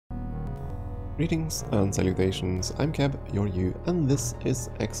Greetings and salutations, I'm Keb, you're you, and this is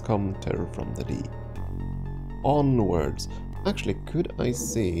XCOM Terror from the Deep. Onwards. Actually, could I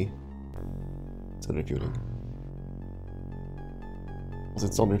see... Is it refueling? Because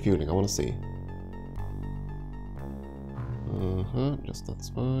it's on refueling, I want to see. Just that's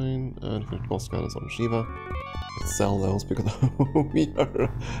fine. And if boss guns on Shiva. Let's sell those because we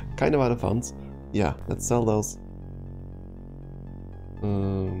are kind of out of funds. Yeah, let's sell those.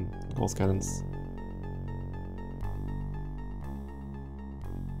 Ghost cannons.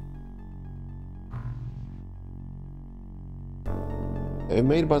 It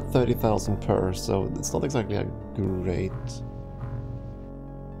made about 30,000 per, so it's not exactly a great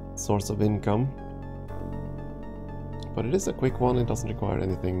source of income. But it is a quick one, it doesn't require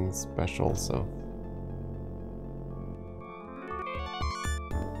anything special, so...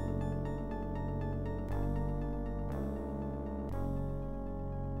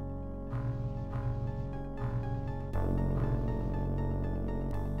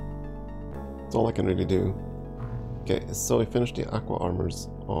 That's all I can really do. Okay, so we finished the aqua armors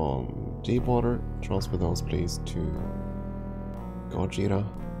on deep water. Transfer those please to Gojira.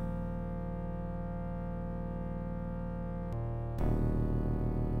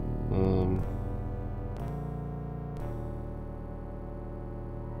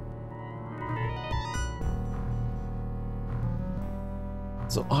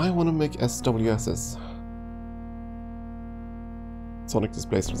 So I want to make SWSs. Sonic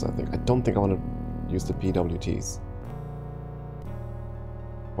displacers, I think. I don't think I want to use the PWTs.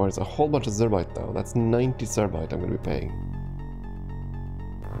 Or it's a whole bunch of Zerbite though. That's 90 Zerbite I'm going to be paying.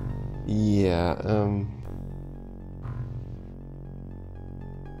 Yeah,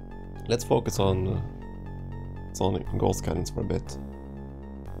 let's focus on Sonic and Ghost Cannons for a bit.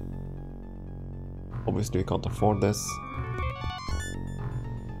 Obviously we can't afford this.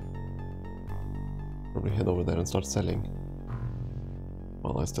 Probably head over there and start selling.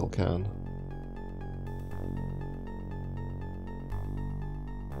 Well, I still can.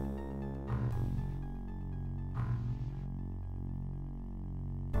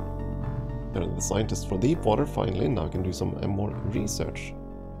 They're the scientists for deep water, finally. Now I can do some more research.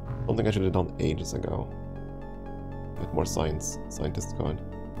 Something I should have done ages ago. Get more scientists going.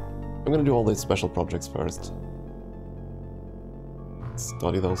 I'm gonna do all these special projects first.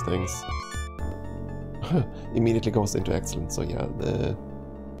 Study those things. Immediately goes into excellence, so yeah,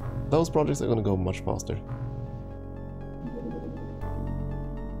 those projects are gonna go much faster.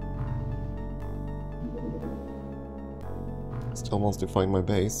 Still wants to find my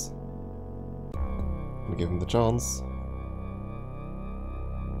base. I'm gonna give him the chance.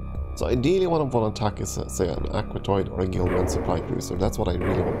 So ideally what I want to attack is, say, an Aquatoid or a Guild 1 supply cruiser. That's what I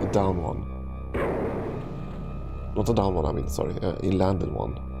really want, the down one. Not a down one, I mean, sorry, a landed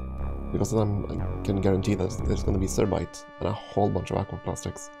one. Because then I can guarantee that there's going to be Zerbite and a whole bunch of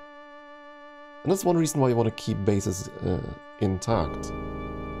aquaplastics. And that's one reason why you want to keep bases intact. So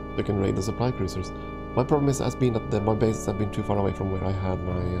you can raid the supply cruisers. My problem has been that my bases have been too far away from where I had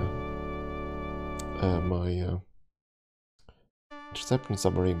my interception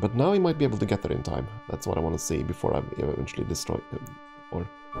submarine. But now we might be able to get there in time. That's what I want to see before I eventually destroy or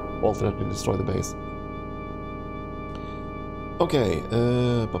alternately destroy the base. Okay,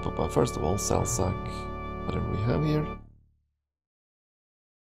 first of all, cell sack, whatever we have here.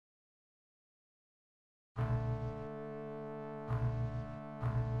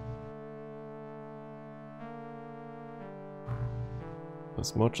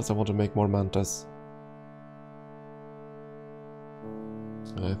 As much as I want to make more mantas,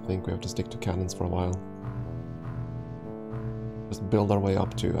 I think we have to stick to cannons for a while. Just build our way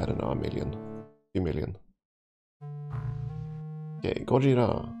up to, I don't know, a few million. Okay,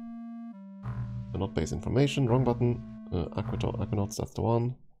 Gojira. Not base information, wrong button. Aquanauts, that's the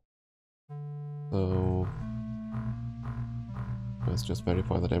one. So let's just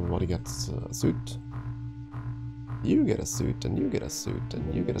verify that everybody gets a suit. You get a suit, and you get a suit,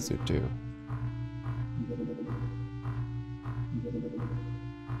 and you get a suit too.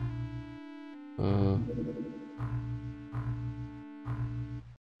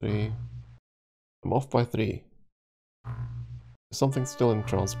 Three. I'm off by 3. Is something still in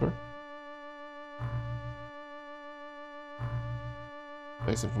transfer?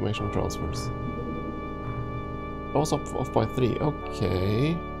 Base information transfers. I was off by 3.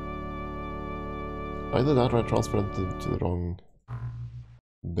 Okay. Either that or I transferred to the wrong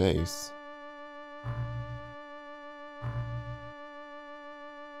base.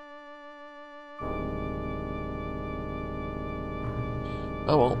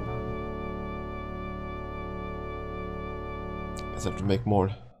 Oh well. Guess I have to make more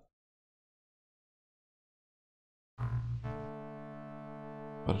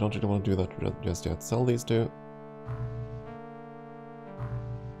But I don't really want to do that just yet. Sell these two.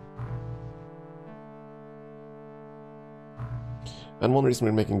 And one reason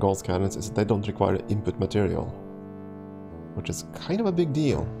we're making Gauss cannons is that they don't require input material, which is kind of a big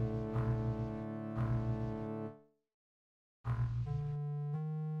deal.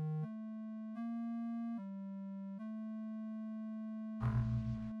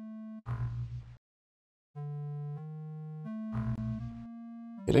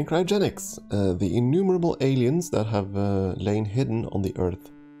 Alien cryogenics. The innumerable aliens that have lain hidden on the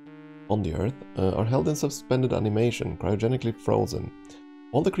Earth, are held in suspended animation, cryogenically frozen.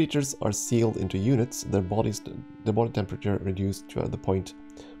 All the creatures are sealed into units, their body temperature reduced to the point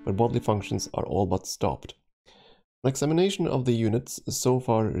where bodily functions are all but stopped. An examination of the units so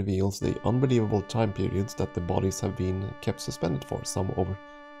far reveals the unbelievable time periods that the bodies have been kept suspended for, some over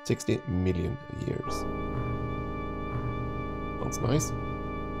 60 million years. Sounds nice.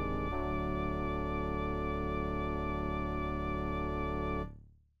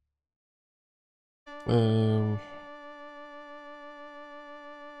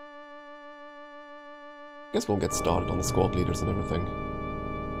 Guess we'll get started on the squad leaders and everything.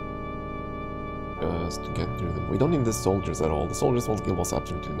 Just to get through them. We don't need the soldiers at all. The soldiers won't give us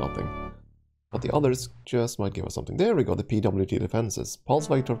absolutely nothing. But the others just might give us something. There we go, the PWT defenses.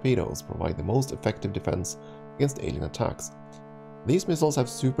 Pulse-wave torpedoes provide the most effective defense against alien attacks. These missiles have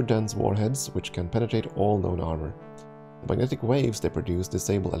super dense warheads which can penetrate all known armor. The magnetic waves they produce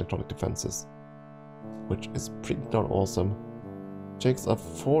disable electronic defenses, which is pretty darn awesome. Takes a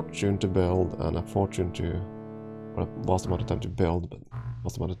fortune to build and a fortune to, or a vast amount of time to build, but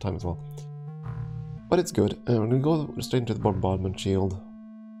vast amount of time as well. But it's good. We're gonna go straight into the bombardment shield.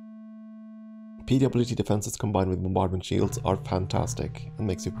 PWT defenses combined with bombardment shields are fantastic and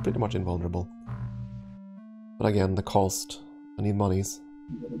makes you pretty much invulnerable. But again, the cost. I need monies.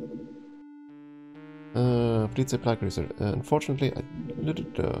 Fleet supply cruiser. Unfortunately,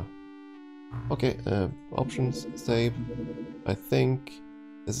 okay, options, save. I think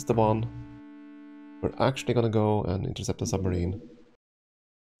this is the one. We're actually gonna go and intercept a submarine.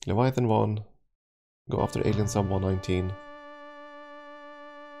 Leviathan 1. Go after Alien Sub 119.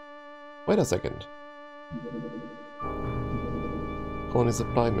 Wait a second. Colony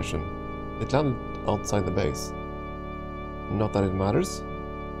supply mission. It landed outside the base. Not that it matters.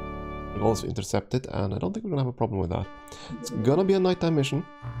 We'll also intercept it, and I don't think we're gonna have a problem with that. It's gonna be a nighttime mission.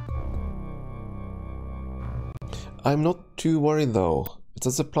 I'm not too worried though. It's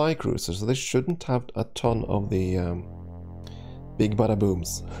a supply cruiser, so they shouldn't have a ton of the big bada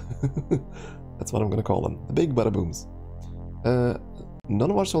booms. That's what I'm gonna call them. The big bada booms.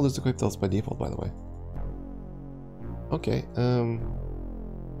 None of our soldiers equip those by default, by the way. Okay,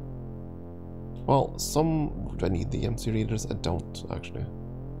 well, do I need the MC readers? I don't, actually.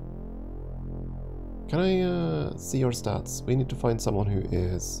 Can I see your stats? We need to find someone who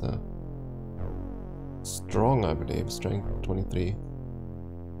is strong, I believe. Strength 23.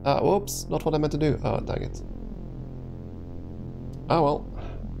 Whoops, not what I meant to do. Dang it. Ah, well.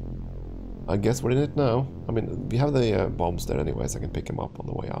 I guess we're in it now. I mean, we have the bombs there anyway, so I can pick them up on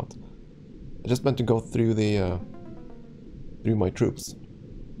the way out. I just meant to go through the through my troops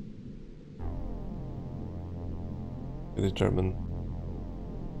to determine.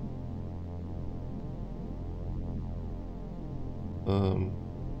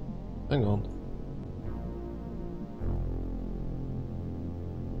 Hang on.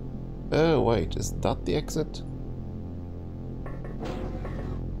 Oh wait, is that the exit?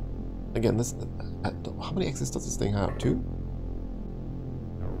 Again, this. How many exits does this thing have? 2?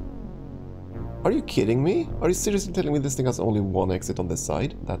 Are you kidding me? Are you seriously telling me this thing has only 1 exit on this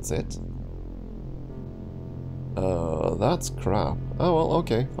side? That's it? That's crap. Oh well,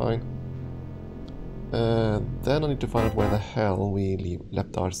 okay, fine. Then I need to find out where the hell we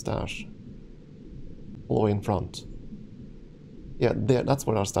left our stash. All the way in front. Yeah, there, that's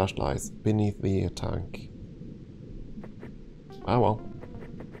where our stash lies. Beneath the tank. Ah well.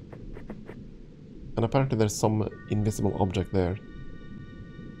 And apparently there's some invisible object there.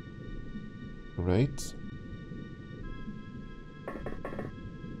 Great.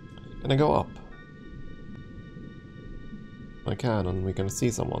 Can I go up? I can, and we can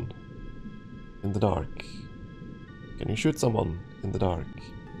see someone. In the dark. Can you shoot someone in the dark?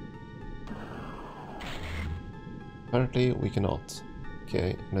 Apparently we cannot.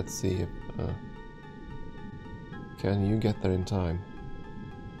 Okay, let's see if... can you get there in time?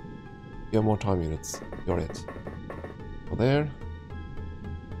 You have more time units. You're it. Go there.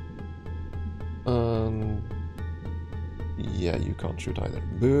 Yeah, you can't shoot either.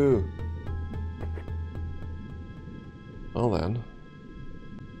 Boo! Well then.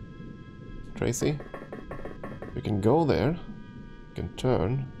 Tracy. You can go there. You can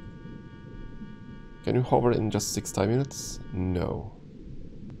turn. Can you hover in just 6 time units? No.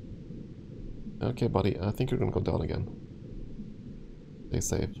 Okay, buddy, I think you're gonna go down again. Stay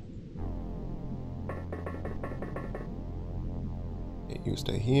safe. Okay, you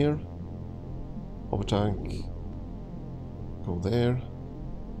stay here. Over tank. Go there.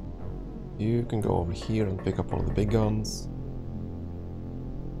 You can go over here and pick up one of the big guns.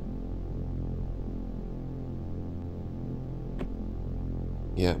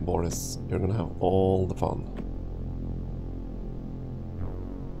 Yeah, Boris, you're gonna have all the fun.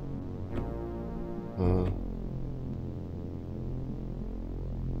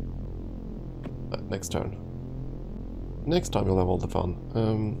 Next turn. Next time you'll have all the fun.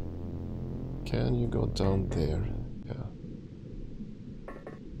 Can you go down there? Yeah.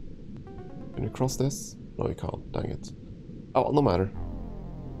 Can you cross this? No, you can't. Dang it. Oh, well, no matter.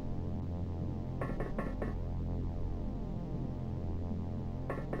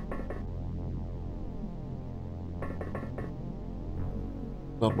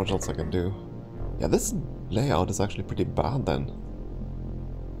 Not much else I can do. Yeah, this layout is actually pretty bad then.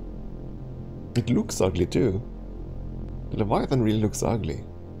 It looks ugly too. The Leviathan really looks ugly.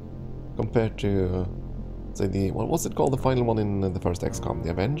 Compared to, say, the... what was it called? The final one in the first XCOM? The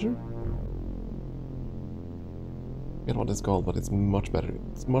Avenger? I forget what it's called, but it's much better.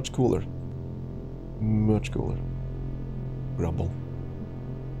 It's much cooler. Much cooler. Grumble.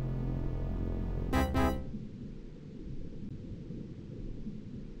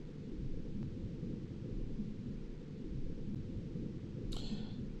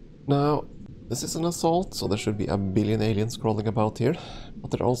 Now, this is an assault, so there should be a billion aliens crawling about here.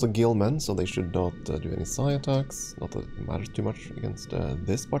 But there are also gillmen, so they should not do any psi attacks. Not that it matters too much against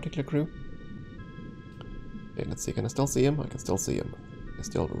this particular crew. Okay, let's see. Can I still see him? I can still see him. He's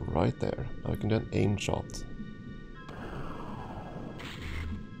still right there. Now we can do an aim shot.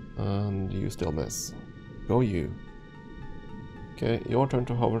 And you still miss. Go you. Okay, your turn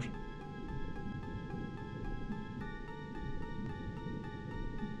to hover.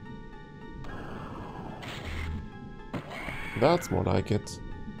 That's more like it.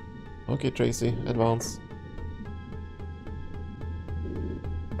 Okay, Tracy, advance.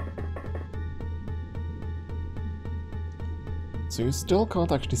 So you still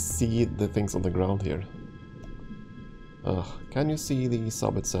can't actually see the things on the ground here. Ugh, can you see the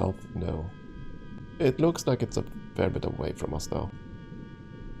sub itself? No. It looks like it's a fair bit away from us though.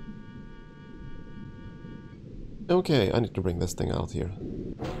 Okay, I need to bring this thing out here.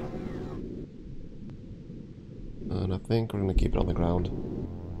 And I think we're gonna keep it on the ground.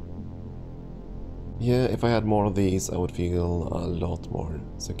 Yeah, if I had more of these, I would feel a lot more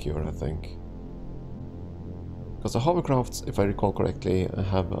secure, I think. Because the hovercrafts, if I recall correctly,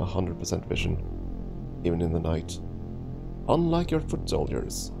 have 100% vision, even in the night. Unlike your foot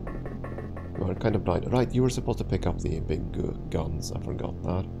soldiers, who are kind of blind. Right, you were supposed to pick up the big guns, I forgot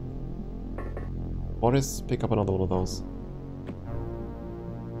that. Boris, pick up another one of those.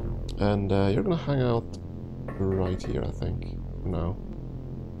 And you're gonna hang out right here, I think, for now.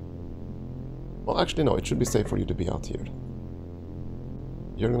 Well, actually, no, it should be safe for you to be out here.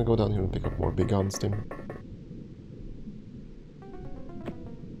 You're gonna go down here and pick up more big guns, Tim.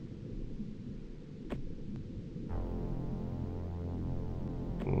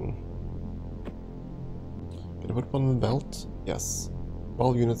 Can I put one in the belt? Yes.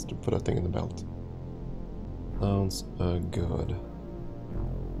 12 units to put a thing in the belt. Sounds good.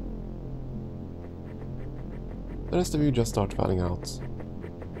 The rest of you just start fanning out.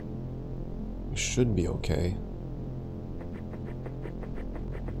 You should be okay.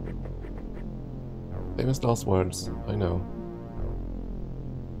 Famous last words, I know.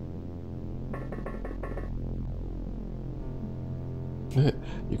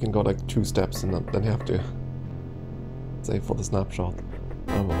 You can go like 2 steps and then you have to save for the snapshot.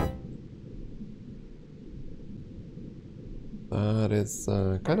 Oh my. That is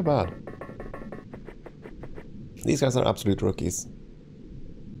kind of bad. These guys are absolute rookies.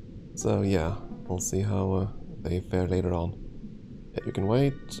 So yeah, we'll see how they fare later on. Yeah, you can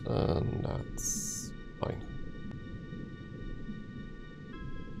wait, and that's fine.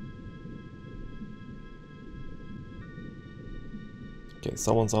 Okay,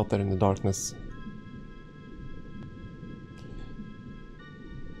 someone's out there in the darkness.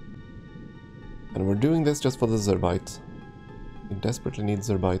 And we're doing this just for the Zerbite. We desperately need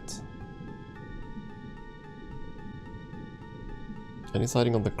Zerbite. Any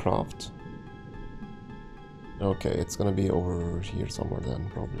sighting on the craft? Okay, it's gonna be over here somewhere then,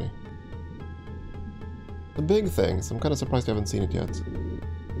 probably. The big things, I'm kind of surprised you haven't seen it yet.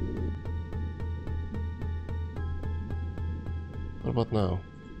 What about now?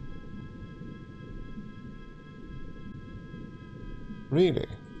 Really?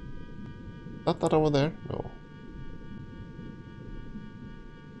 That over there? No.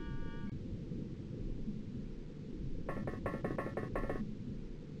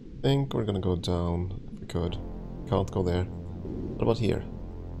 I think we're gonna go down if we could. Can't go there. What about here?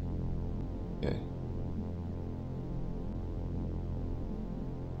 Okay.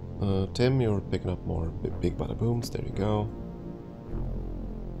 Tim, you're picking up more big bada booms. There you go.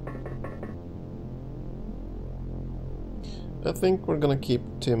 I think we're gonna keep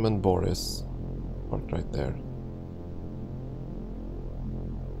Tim and Boris parked right there.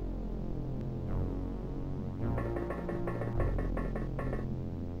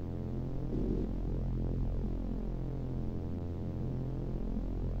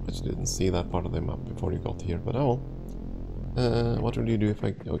 I didn't see that part of the map before you got here, but oh well. What will you do if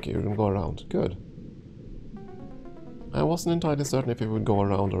I... Okay, you're gonna go around. Good. I wasn't entirely certain if it would go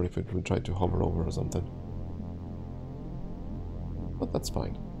around or if it would try to hover over or something. But that's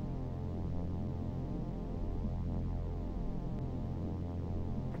fine.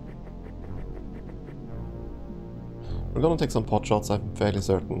 We're gonna take some pot shots, I'm fairly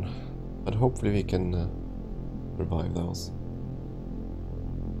certain. But hopefully we can survive those.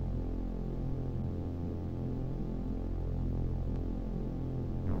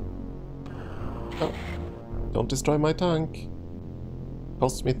 Oh, don't destroy my tank.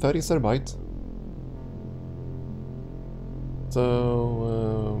 Costs me 30 cerbite.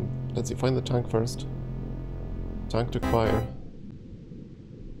 So, let's see, find the tank first. Tank took fire.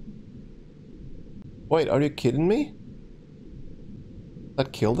 Wait, are you kidding me?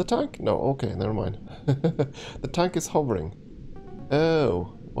 That killed the tank? No, okay, never mind. The tank is hovering.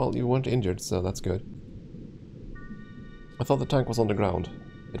 Oh, well, you weren't injured, so that's good. I thought the tank was on the ground.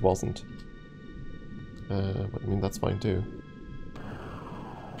 It wasn't. But I mean, that's fine too.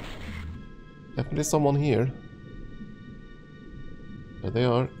 Definitely someone here. There they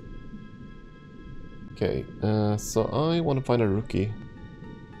are. Okay, so I want to find a rookie.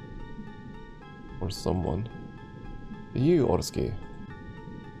 Or someone. You, Orski.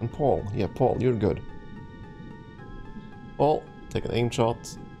 And Paul. Yeah, Paul, you're good. Paul, take an aim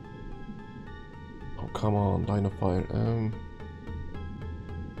shot. Oh, come on, line of fire.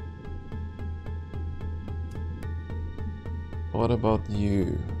 What about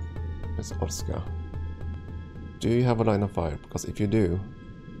you, Miss Orska? Do you have a line of fire? Because if you do...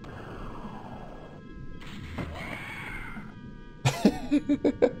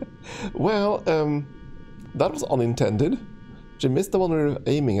 Well, that was unintended. She missed the one we were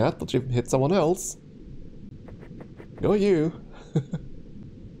aiming at, but she hit someone else. Go you!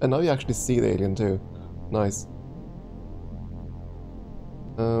 And now you actually see the alien too. Nice.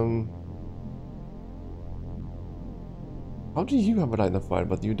 How do you have a line of fire,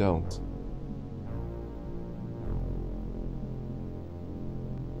 but you don't?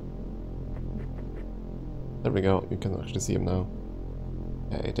 There we go, you can actually see him now.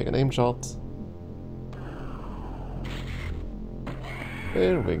 Okay, take an aim shot.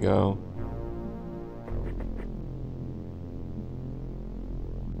 There we go.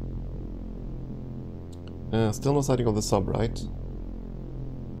 Still no sighting of the sub, right?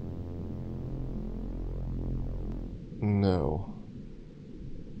 No.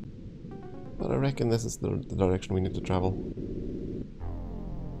 But I reckon this is the direction we need to travel.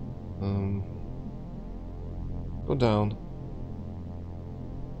 Go down.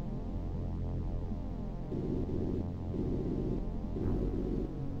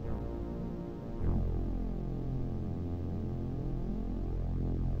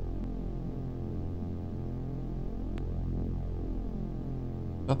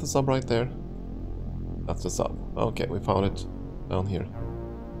 That's the sub right there. That's the sub. Okay, we found it down here.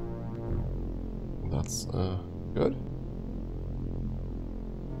 That's good.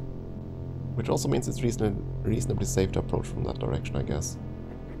 Which also means it's reasonably safe to approach from that direction, I guess.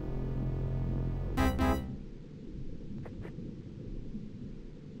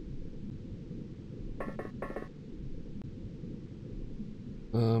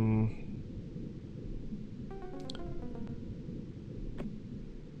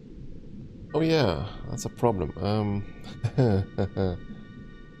 Oh yeah, that's a problem.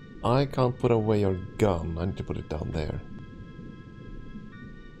 I can't put away your gun. I need to put it down there.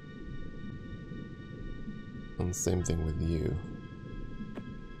 And same thing with you.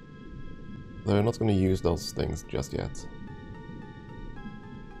 Though I'm not going to use those things just yet.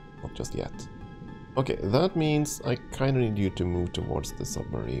 Not just yet. Okay, that means I kind of need you to move towards the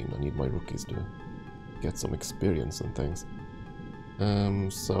submarine. I need my rookies to get some experience and things.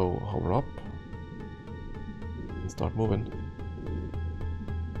 So hover up and start moving.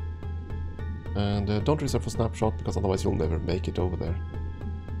 And don't reserve for snapshot, because otherwise you'll never make it over there.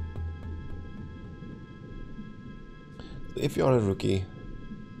 If you are a rookie,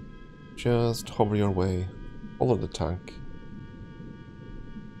 just hover your way, follow the tank.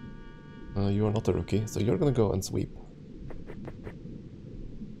 You are not a rookie, so you're gonna go and sweep.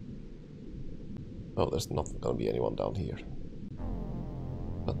 Oh, there's not gonna be anyone down here.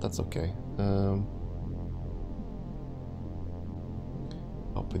 But that's okay.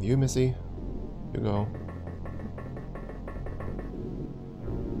 Up with you, Missy. You go.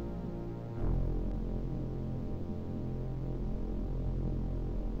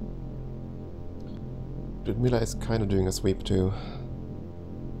 Ludmilla is kind of doing a sweep too.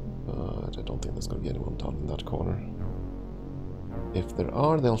 But I don't think there's going to be anyone down in that corner. If there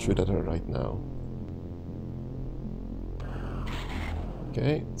are, they'll shoot at her right now.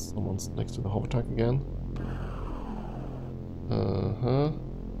 Okay, someone's next to the hover tank again.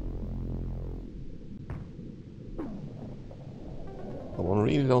 Someone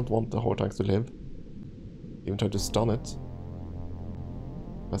really don't want the hover tanks to live. Even try to stun it.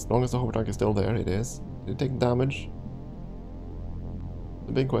 As long as the hover tank is still there, it is. Did it take damage?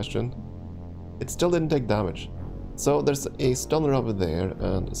 The big question. It still didn't take damage. So there's a stunner over there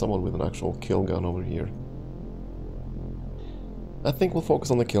and someone with an actual kill gun over here. I think we'll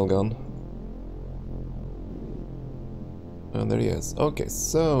focus on the kill gun. And there he is. Okay,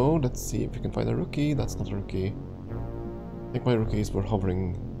 so let's see if we can find a rookie. That's not a rookie. I think my rookies were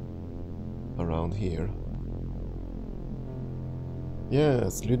hovering around here.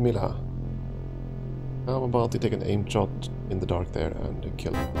 Yes, Ludmilla. How about you take an aim shot in the dark there and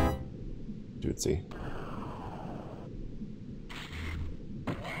kill him? Jutsi.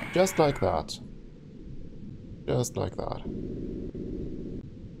 Just like that. Just like that.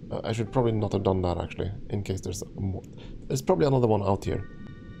 I should probably not have done that actually, in case there's more. There's probably another one out here.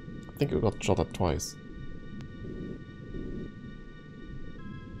 I think we got shot at twice.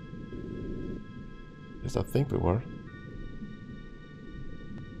 Yes, I think we were.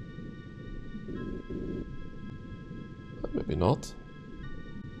 Maybe not.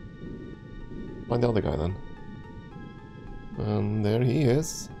 Find the other guy then. And there he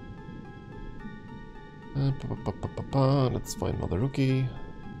is. Let's find another rookie.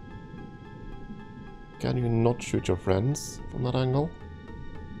 Can you not shoot your friends from that angle?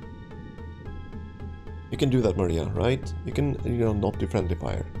 You can do that, Maria, right? You can, you know, not do friendly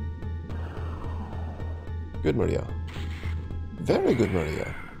fire. Good, Maria. Very good,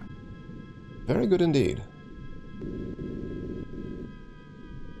 Maria. Very good indeed.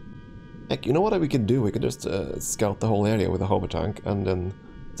 Heck, you know what we could do? We could just scout the whole area with a hover tank and then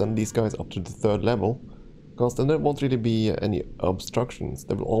send these guys up to the 3rd level. Because then there won't really be any obstructions.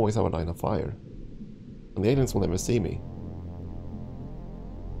 They will always have a line of fire. And the aliens will never see me.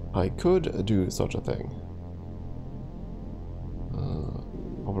 I could do such a thing.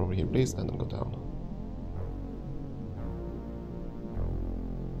 Over here, please, and then go down.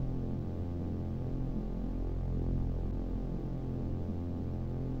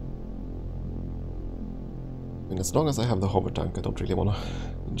 And as long as I have the hover tank, I don't really want to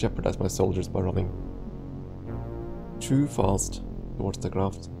jeopardize my soldiers by running too fast towards the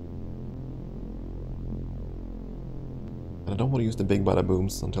craft. And I don't want to use the big bada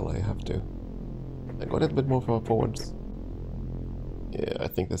booms until I have to. I go a little bit more forwards. Yeah, I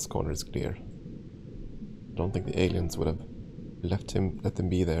think this corner is clear. I don't think the aliens would have let him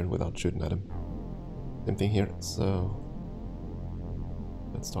be there without shooting at him. Same thing here, so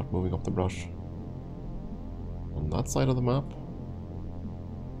let's start moving up the brush. On that side of the map,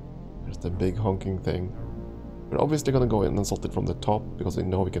 there's the big honking thing. We're obviously gonna go in and assault it from the top, because we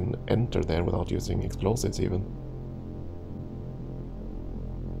know we can enter there without using explosives even.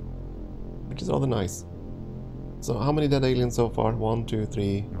 Which is rather nice. So how many dead aliens so far? 1, 2,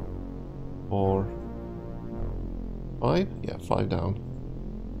 3, 4, 5? Yeah, 5 down.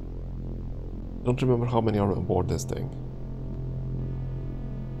 I don't remember how many are aboard this thing.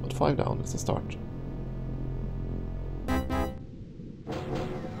 But 5 down is the start.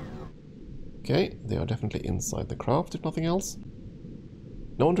 Okay, they are definitely inside the craft, if nothing else.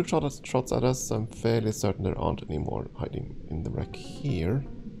 No one took shots at us, so I'm fairly certain there aren't any more hiding in the wreck here.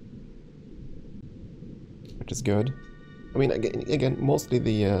 Which is good. I mean, again, mostly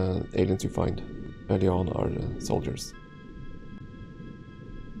the aliens you find early on are soldiers.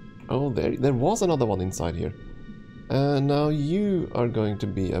 Oh, there was another one inside here. Now you are going to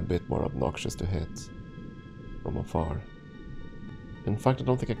be a bit more obnoxious to hit from afar. In fact, I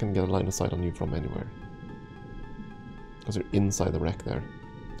don't think I can get a line of sight on you from anywhere. Because you're inside the wreck there.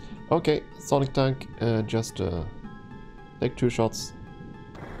 Okay, Sonic Tank, just Take 2 shots.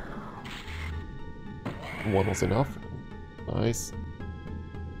 1 was enough. Nice.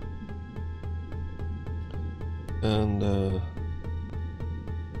 And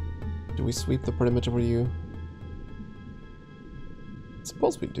do we sweep the perimeter for you? I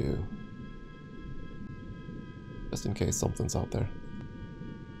suppose we do. Just in case something's out there.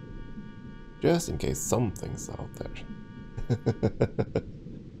 Just in case something's out there.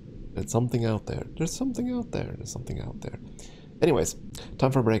 There's something out there. There's something out there. There's something out there. Anyways,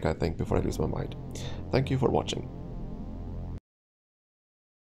 time for a break, I think, before I lose my mind. Thank you for watching.